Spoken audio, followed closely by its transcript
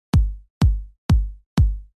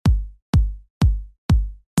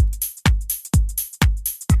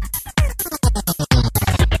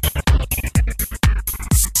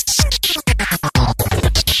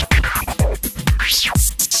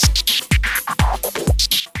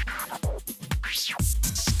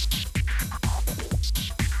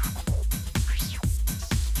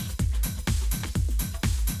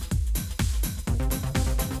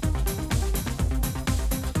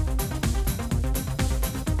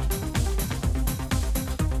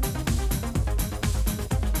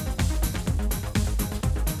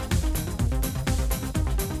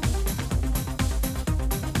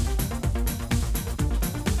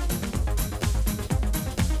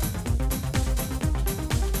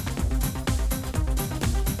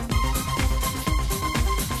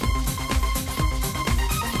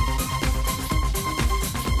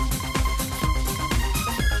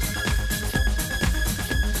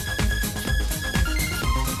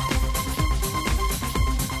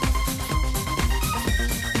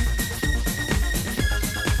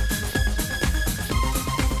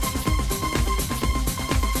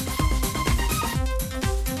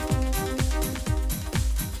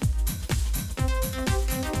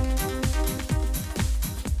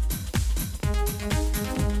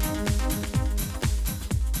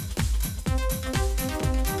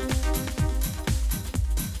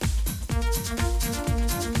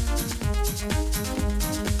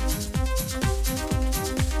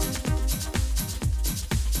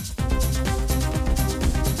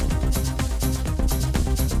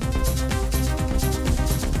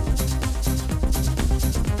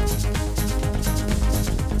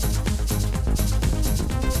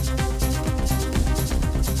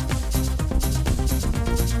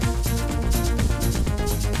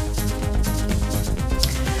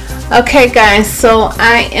Okay guys, so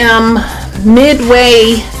I am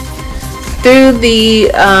midway through the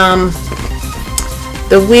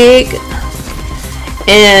wig,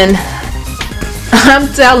 and I'm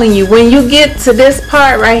telling you, when you get to this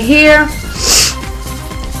part right here,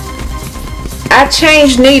 I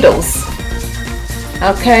changed needles,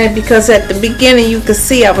 okay, because at the beginning you could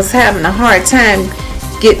see I was having a hard time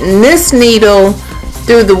getting this needle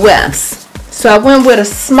through the wefts. So I went with a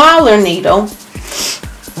smaller needle.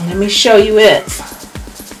 Let me show you it.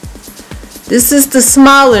 This is the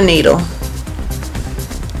smaller needle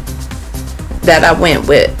that I went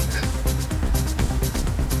with.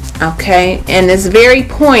 Okay, and it's very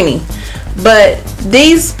pointy. But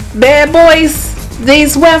these bad boys,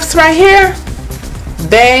 these wefts right here,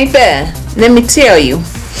 baby, let me tell you,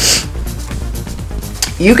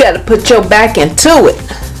 you got to put your back into it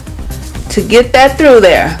to get that through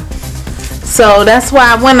there. So that's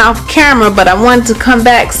why I went off camera, but I wanted to come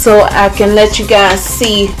back so I can let you guys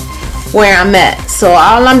see where I'm at. So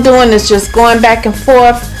all I'm doing is just going back and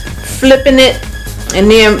forth, flipping it,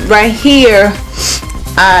 and then right here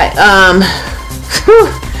I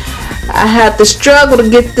have to struggle to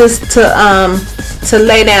get this to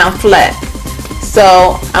lay down flat.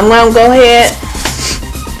 So I'm gonna go ahead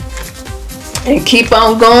and keep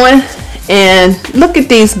on going. And look at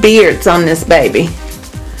these beards on this baby.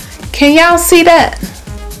 Can y'all see that?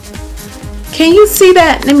 Can you see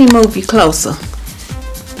that? Let me move you closer.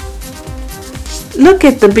 Look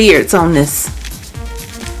at the beards on this.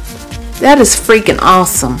 That is freaking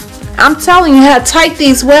awesome. I'm telling you how tight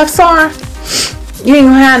these wefts are. You ain't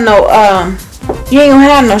gonna have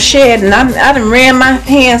no shedding. I done ran my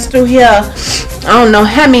hands through here I don't know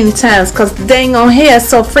how many times, because the dang on hair is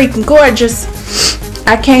so freaking gorgeous.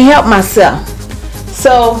 I can't help myself.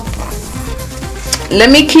 So let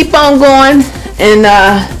me keep on going and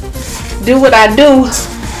do what I do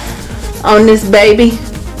on this baby.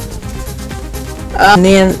 And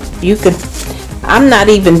then you can, I'm not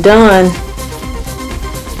even done.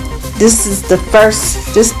 This is the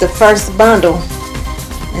first bundle,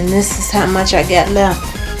 and this is how much I got left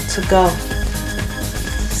to go.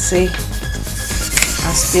 See,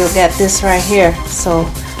 I still got this right here, so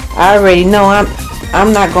I already know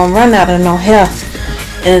I'm not gonna run out of no hair.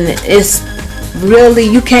 And it's really,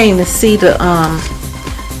 you can't even see the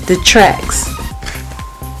tracks.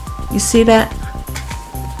 You see that?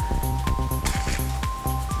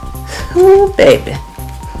 Ooh, baby.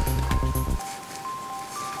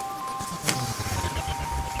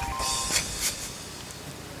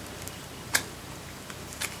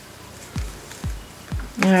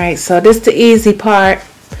 Alright, so this is the easy part.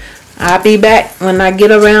 I'll be back when I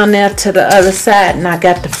get around there to the other side, and I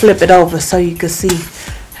got to flip it over so you can see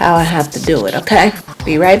how I have to do it, okay?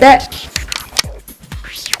 Be right back.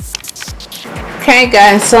 Okay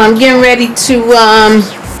guys, so I'm getting ready to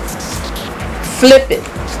flip it.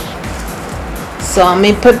 So I'm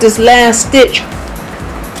going to put this last stitch.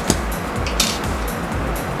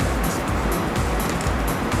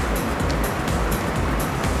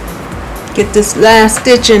 Get this last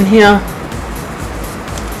stitch in here.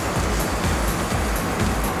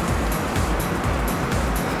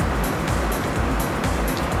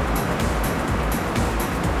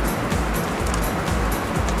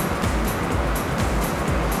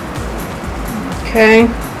 Okay.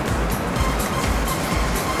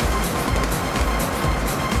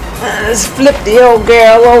 Let's flip the old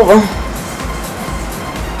girl over.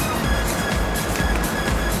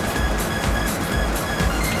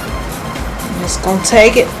 I'm just gonna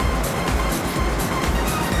take it.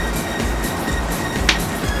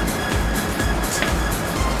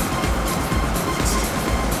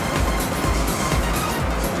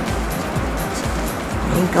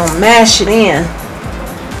 Ain't gonna mash it in,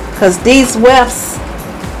 because these wefts,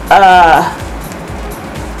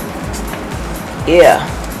 yeah.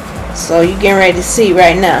 So you getting ready to see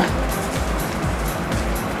right now.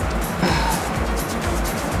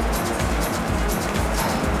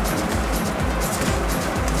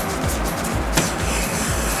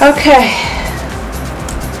 Okay.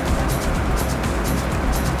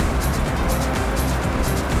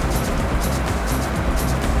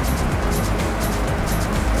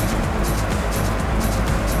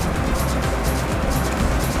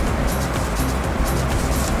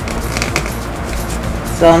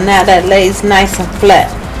 So now that lays nice and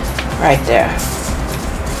flat right there.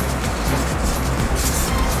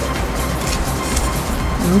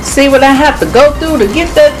 You see what I have to go through to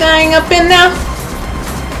get that thing up in there?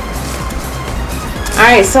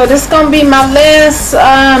 Alright, so this is going to be my last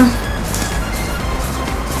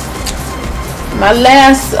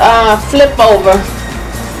flip over,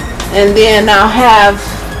 and then I'll have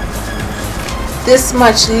this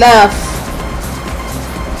much left.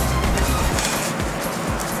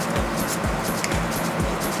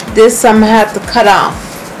 This I'm gonna have to cut off.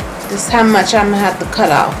 This is how much I'm gonna have to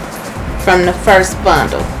cut off from the first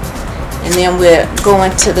bundle, and then we're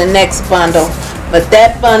going to the next bundle. But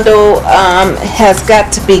that bundle has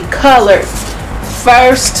got to be colored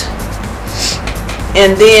first,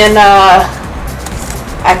 and then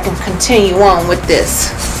I can continue on with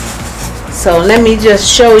this. So let me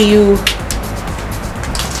just show you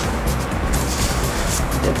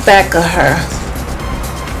the back of her.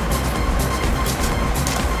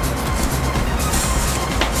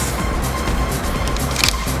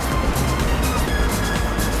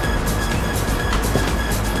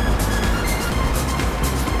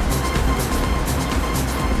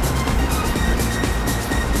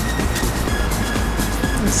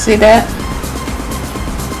 See that?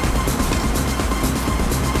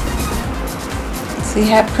 See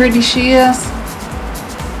how pretty she is?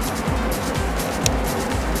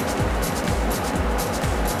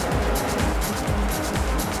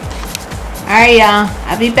 Alright, y'all,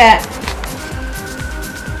 I'll be back.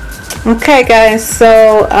 Okay, guys,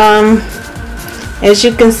 so as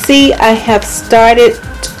you can see, I have started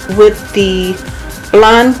with the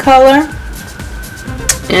blonde color,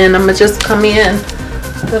 and I'm gonna just come in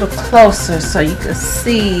a little closer so you can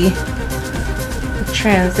see the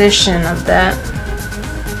transition of that.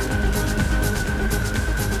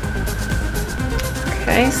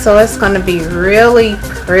 Okay, so it's going to be really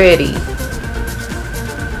pretty.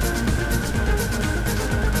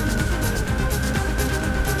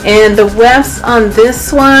 And the wefts on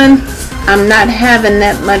this one, I'm not having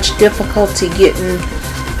that much difficulty getting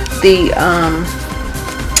the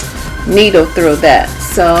needle through that.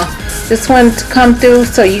 So just wanted to come through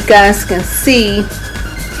so you guys can see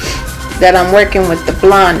that I'm working with the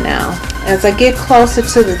blonde now. As I get closer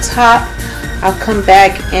to the top, I'll come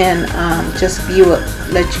back and just view it,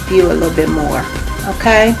 let you view a little bit more.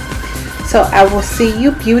 Okay, so I will see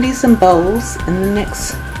you beauties and bows in the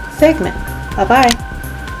next segment. Bye bye.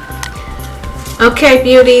 Okay,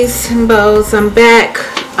 beauties and bows, I'm back.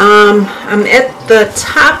 I'm at the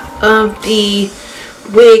top of the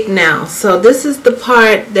wig now, so this is the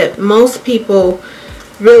part that most people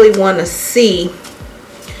really want to see.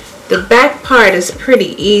 The back part is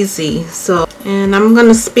pretty easy, so, and I'm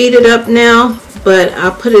gonna speed it up now, but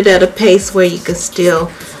I'll put it at a pace where you can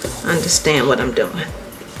still understand what I'm doing.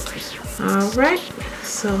 Alright,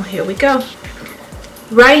 so here we go.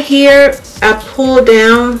 Right here, I pull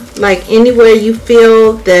down, like anywhere you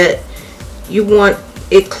feel that you want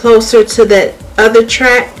it closer to that other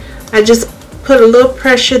track, I just put a little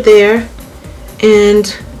pressure there and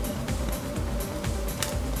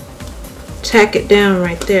tack it down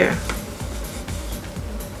right there.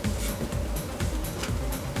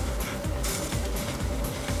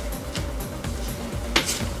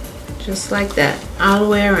 Just like that, all the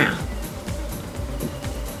way around.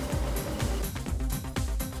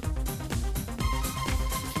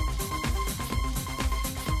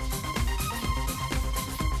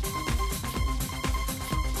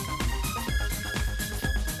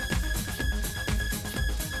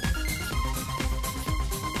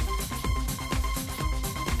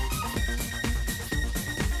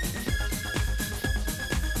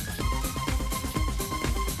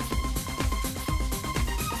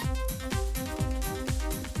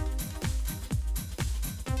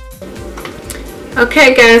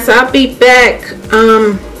 Okay guys, I'll be back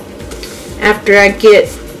after I get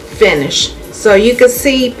finished. So you can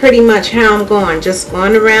see pretty much how I'm going, just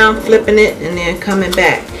going around, flipping it, and then coming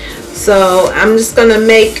back. So I'm just gonna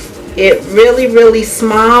make it really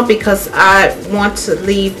small because I want to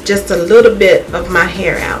leave just a little bit of my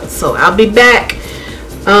hair out. So I'll be back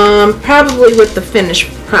probably with the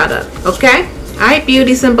finished product. Okay, alright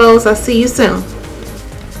beauties and bows, I'll see you soon.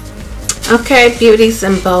 Okay beauties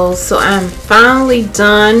and bows, so I'm finally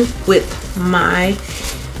done with my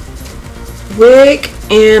wig,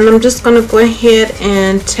 and I'm just gonna go ahead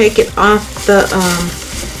and take it off the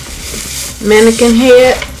mannequin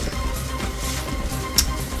head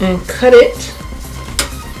and cut it.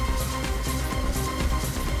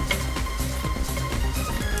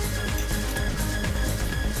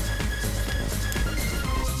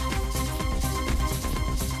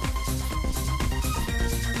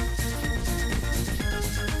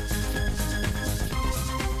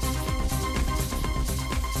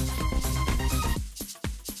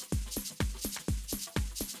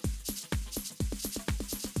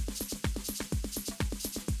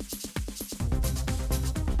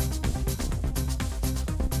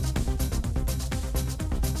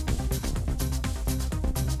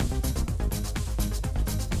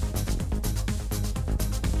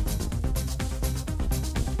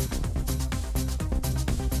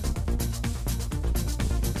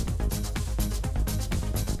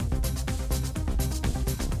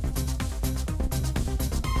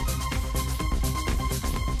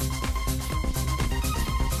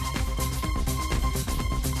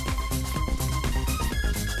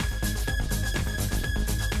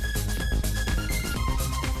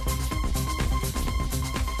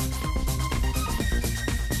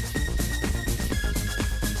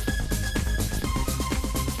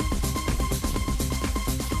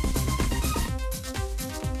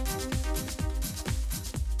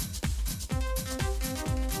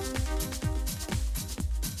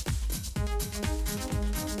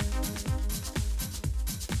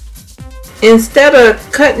 instead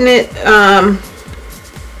of cutting it,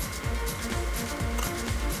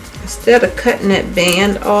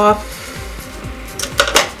 band off,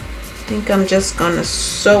 I think I'm just gonna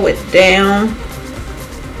sew it down.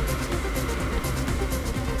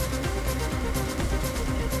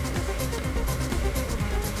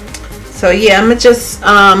 So yeah, I'm gonna just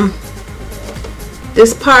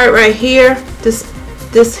this part right here,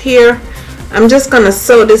 this here, I'm just gonna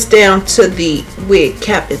sew this down to the wig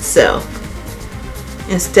cap itself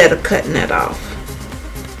instead of cutting it off.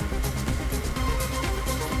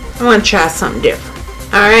 I want to try something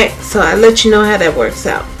different. Alright, so I'll let you know how that works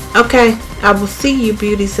out. Okay, I will see you,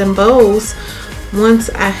 beauties and bows, once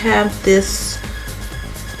I have this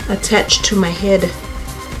attached to my head.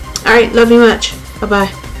 Alright, love you much. Bye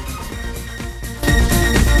bye.